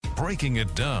Breaking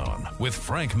It Down with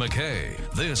Frank McKay.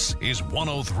 This is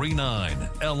 1039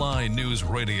 LI News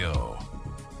Radio.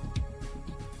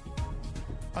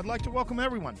 I'd like to welcome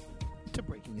everyone to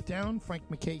Breaking It Down. Frank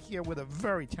McKay here with a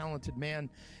very talented man,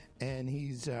 and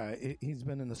he's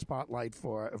been in the spotlight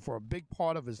for a big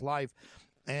part of his life.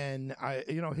 And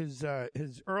his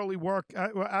early work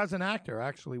as an actor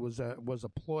actually was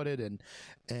applauded,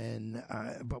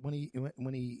 but when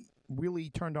he really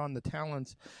turned on the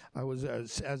talents, I was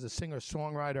as a singer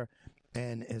songwriter.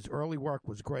 And his early work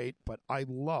was great, but I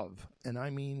love, and I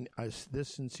mean this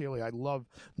sincerely, I love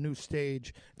New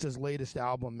Stage. It's his latest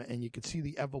album, and you can see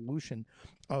the evolution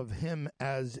of him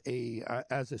as a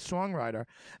songwriter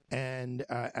and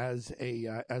as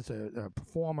a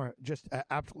performer. Just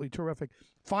absolutely terrific.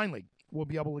 Finally, we'll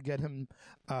be able to get him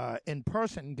in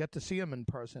person, get to see him in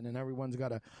person, and everyone's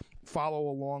got to follow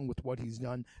along with what he's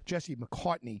done. Jesse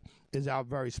McCartney is our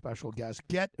very special guest.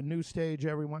 Get a New Stage,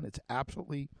 everyone. It's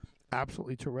absolutely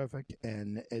terrific,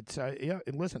 and it's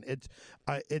listen,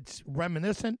 it's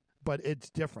reminiscent, but it's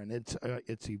different.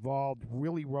 It's evolved.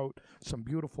 Really wrote some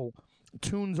beautiful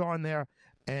tunes on there,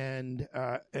 and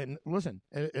listen,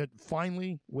 it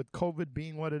finally, with COVID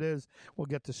being what it is, we'll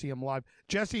get to see him live.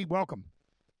 Jesse, welcome.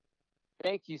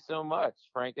 Thank you so much,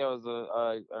 Frank. That was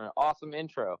an awesome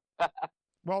intro.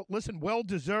 Well, listen, well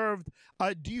deserved.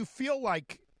 Do you feel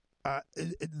like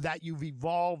that you've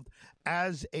evolved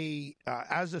as a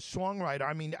songwriter?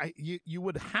 I mean, you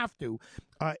would have to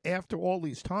after all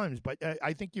these times, but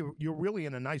I think you're really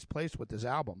in a nice place with this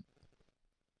album.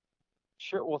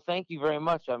 Sure. Well, thank you very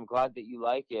much. I'm glad that you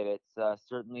like it. It's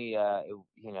certainly it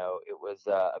was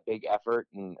a big effort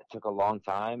and it took a long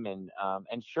time. And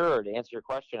sure, to answer your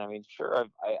question, I mean, sure,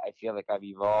 I feel like I've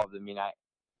evolved. I mean,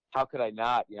 how could I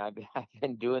not? I've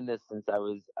been doing this since I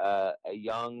was a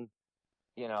young,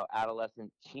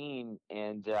 adolescent teen,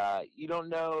 and you don't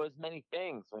know as many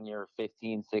things when you're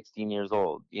 15, 16 years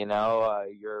old.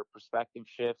 Your perspective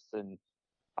shifts, and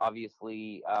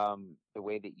obviously the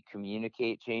way that you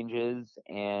communicate changes,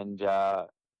 and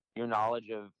your knowledge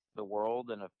of the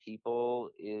world and of people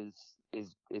is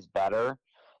better.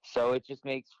 So it just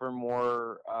makes for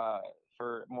more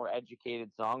educated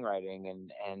songwriting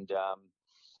and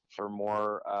for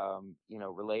more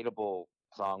relatable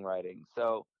songwriting.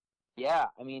 So yeah,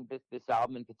 I mean, this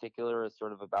album in particular is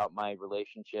sort of about my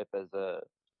relationship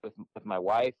with my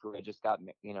wife, who I just got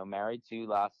married to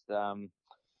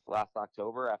last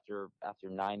October after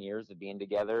 9 years of being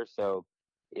together. So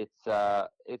it's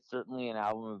certainly an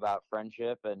album about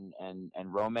friendship and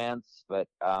romance, but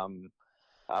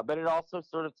it also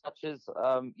sort of touches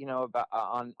about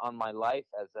on my life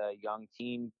as a young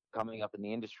teen coming up in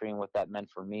the industry and what that meant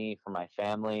for me, for my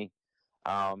family.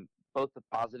 Both the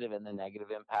positive and the negative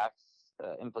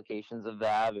implications of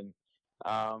that. And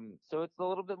so it's a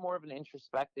little bit more of an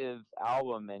introspective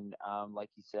album, and like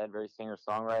you said, very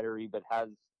singer-songwriter-y, but has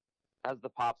the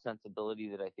pop sensibility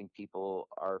that I think people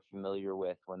are familiar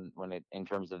with when it in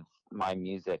terms of my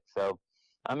music. So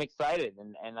I'm excited,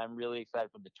 and I'm really excited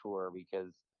for the tour,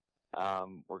 because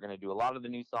we're going to do a lot of the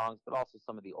new songs, but also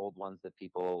some of the old ones that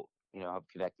people have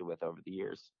connected with over the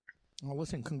years. Well,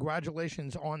 listen,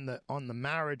 congratulations on the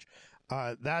marriage.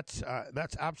 That's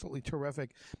absolutely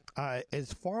terrific.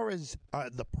 As far as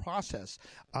the process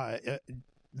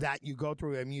that you go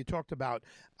through, I mean, you talked about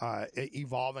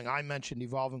evolving. I mentioned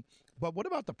evolving, but what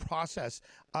about the process?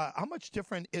 How much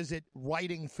different is it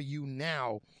writing for you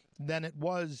now than it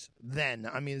was then?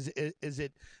 I mean, is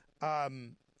it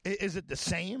the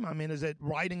same? I mean, is it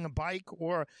riding a bike,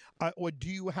 or do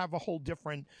you have a whole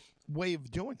different way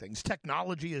of doing things?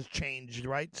 Technology has changed,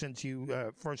 right, since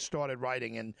you first started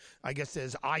writing, and I guess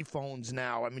there's iPhones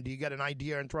now. I mean, do you get an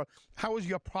idea and throw? How is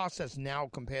your process now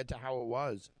compared to how it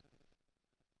was?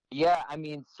 Yeah, I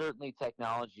mean, certainly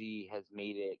technology has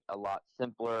made it a lot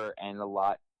simpler and a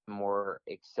lot more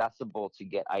accessible to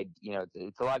get.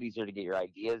 It's a lot easier to get your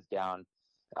ideas down,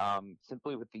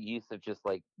 simply with the use of just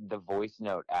like the voice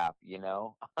note app.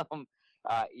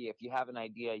 If you have an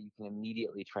idea, you can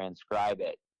immediately transcribe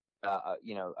it.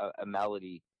 A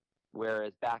melody.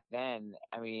 Whereas back then,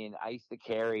 I mean, I used to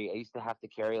have to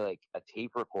carry like a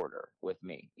tape recorder with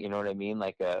me. You know what I mean?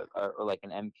 Like like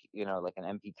an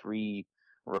MP3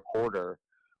 recorder,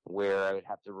 where I would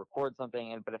have to record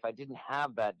something. But if I didn't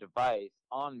have that device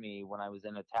on me when I was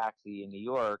in a taxi in New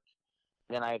York,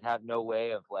 then I'd have no way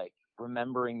of like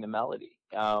remembering the melody.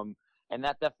 And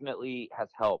that definitely has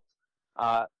helped.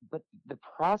 But the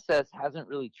process hasn't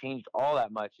really changed all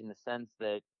that much, in the sense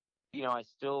that, I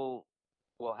still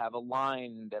will have a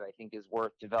line that I think is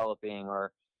worth developing,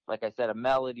 or like I said, a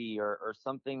melody or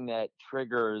something that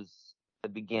triggers the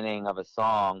beginning of a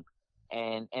song.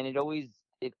 and it always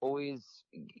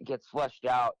gets fleshed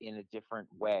out in a different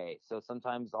way. So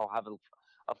sometimes I'll have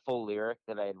a full lyric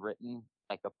that I had written,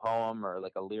 like a poem or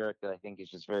like a lyric that I think is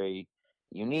just very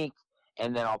unique,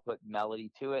 and then I'll put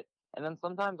melody to it. And then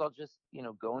sometimes I'll just,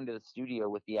 go into the studio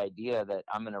with the idea that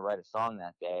I'm going to write a song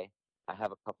that day. I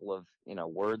have a couple of,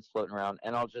 words floating around,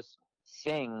 and I'll just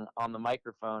sing on the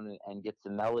microphone and get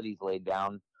some melodies laid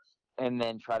down, and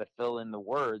then try to fill in the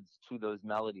words to those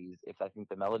melodies if I think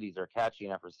the melodies are catchy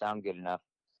enough or sound good enough.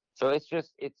 So it's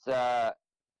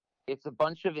a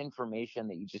bunch of information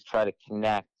that you just try to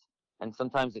connect, and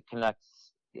sometimes it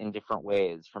connects in different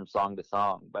ways from song to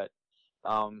song. But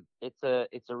it's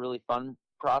a really fun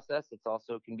process. It's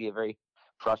also can be a very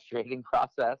frustrating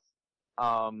process.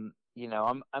 I'm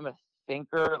a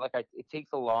thinker. It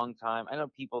takes a long time. I know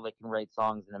people that can write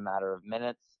songs in a matter of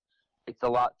minutes.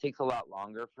 Takes a lot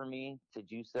longer for me to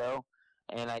do so.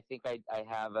 And I think I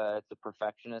have it's a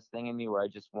perfectionist thing in me where I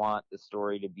just want the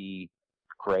story to be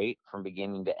great from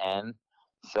beginning to end.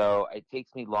 So it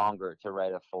takes me longer to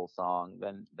write a full song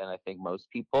than I think most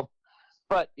people.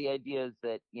 But the idea is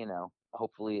that,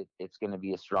 hopefully it's going to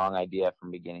be a strong idea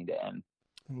from beginning to end.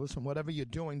 Listen, whatever you're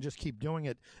doing, just keep doing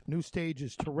it. New Stage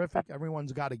is terrific.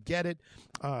 Everyone's got to get it.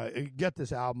 Get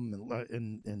this album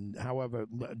and however,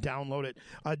 download it.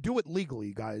 Do it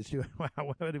legally, guys. What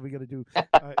are we going to do?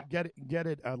 Get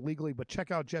it legally. But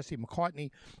check out Jesse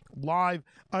McCartney live.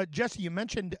 Jesse, you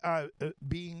mentioned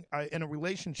being in a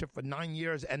relationship for 9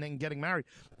 years and then getting married.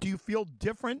 Do you feel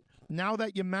different now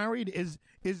that you're married? Is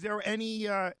there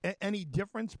any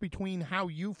difference between how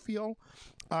you feel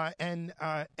and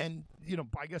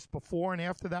I guess before and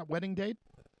after that wedding date?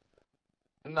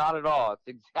 Not at all. It's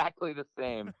exactly the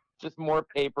same. Just more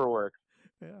paperwork.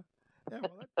 Yeah.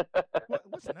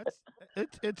 Listen,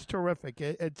 it's terrific.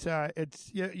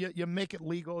 You make it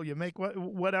legal. You make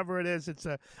whatever it is.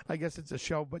 I guess it's a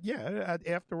show, but yeah.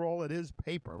 After all, it is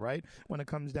paper, right? When it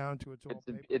comes down to it,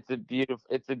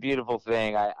 it's a beautiful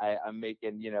thing. I'm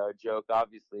making a joke.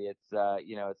 Obviously, it's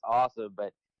it's awesome,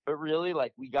 but really,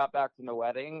 we got back from the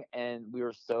wedding and we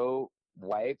were so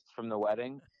wiped from the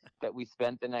wedding that we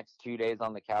spent the next 2 days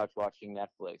on the couch watching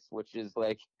Netflix, which is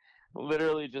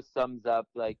literally just sums up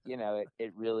it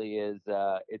really is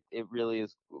it really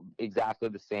is exactly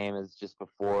the same as just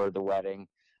before the wedding.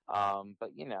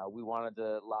 But we wanted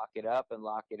to lock it up and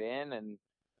lock it in,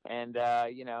 and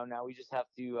now we just have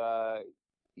to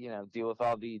deal with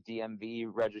all the DMV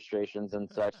registrations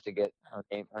and such to get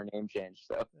her name changed.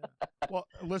 So, well,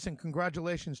 listen,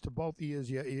 congratulations to both of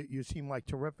you. You seem like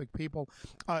terrific people.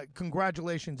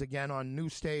 Congratulations again on New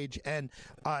Stage and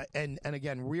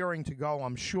again rearing to go.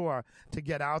 I'm sure to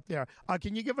get out there.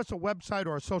 Can you give us a website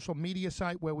or a social media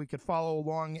site where we could follow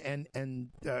along and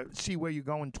see where you're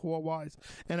going tour wise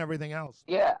and everything else?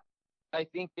 Yeah. I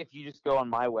think if you just go on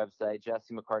my website,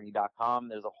 jessymccartney.com,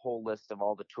 there's a whole list of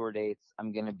all the tour dates.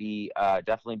 I'm going to be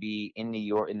definitely be in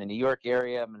the New York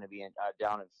area. I'm going to be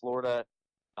down in Florida.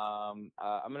 I'm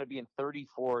going to be in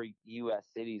 34 U.S.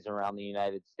 cities around the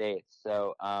United States.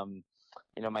 So,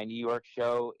 my New York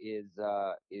show is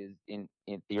in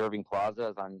the Irving Plaza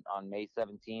is on May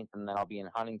 17th, and then I'll be in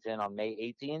Huntington on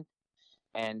May 18th,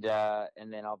 and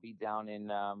then I'll be down in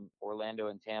Orlando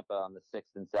and Tampa on the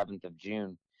 6th and 7th of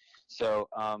June. So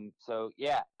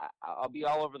yeah, I'll be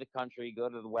all over the country. Go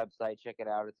to the website, check it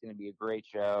out. It's going to be a great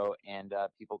show, and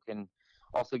people can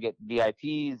also get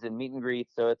VIPs and meet and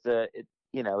greets. So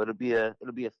it'll be a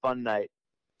fun night.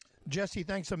 Jesse,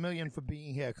 thanks a million for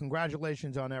being here.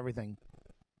 Congratulations on everything.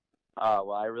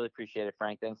 Well, I really appreciate it,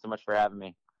 Frank. Thanks so much for having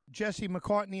me. Jesse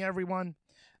McCartney, everyone.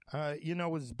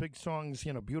 His big songs,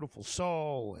 Beautiful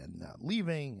Soul and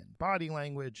Leaving and Body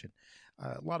Language and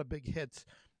a lot of big hits.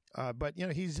 But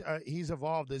he's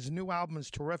evolved. His new album is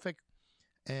terrific,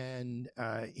 and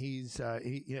he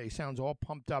sounds all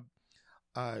pumped up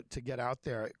to get out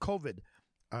there. COVID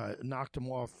knocked him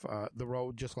off the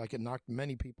road, just like it knocked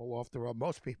many people off the road.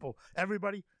 Most people,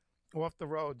 everybody, off the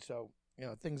road. So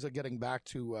things are getting back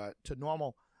to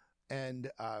normal.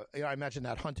 And I imagine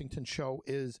that Huntington show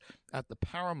is at the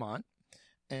Paramount.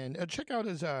 And check out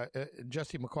his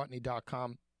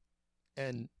jessymccartney.com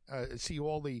and see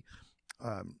all the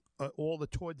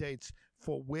tour dates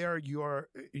for where you're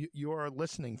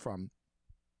listening from.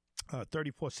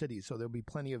 34 cities, so there'll be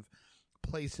plenty of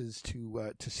places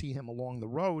to see him along the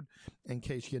road in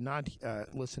case you're not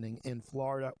listening in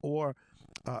Florida or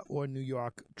New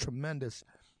York. Tremendous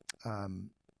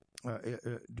talent.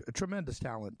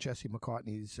 Jesse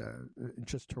McCartney's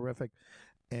just terrific.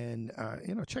 And,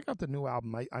 check out the new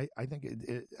album. I think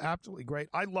it's absolutely great.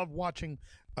 I love watching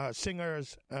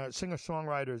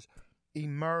singer-songwriters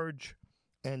emerge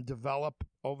and develop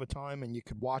over time, and you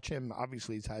could watch him.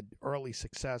 Obviously, he's had early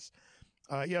success.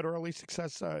 He had early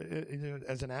success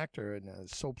as an actor and a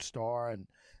soap star and,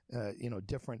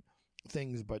 different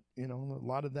things. But, a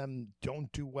lot of them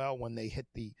don't do well when they hit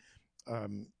the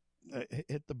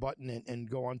button and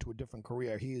go on to a different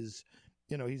career. He is,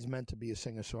 he's meant to be a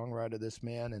singer-songwriter, this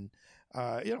man. And,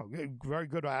 very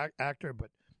good actor, but,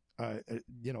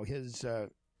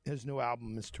 his new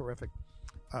album is terrific.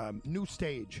 New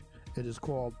Stage, it is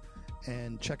called.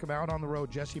 And check him out on the road.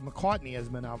 Jesse McCartney has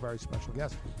been our very special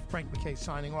guest. Frank McKay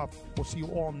signing off. We'll see you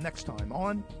all next time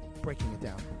on Breaking It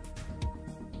Down.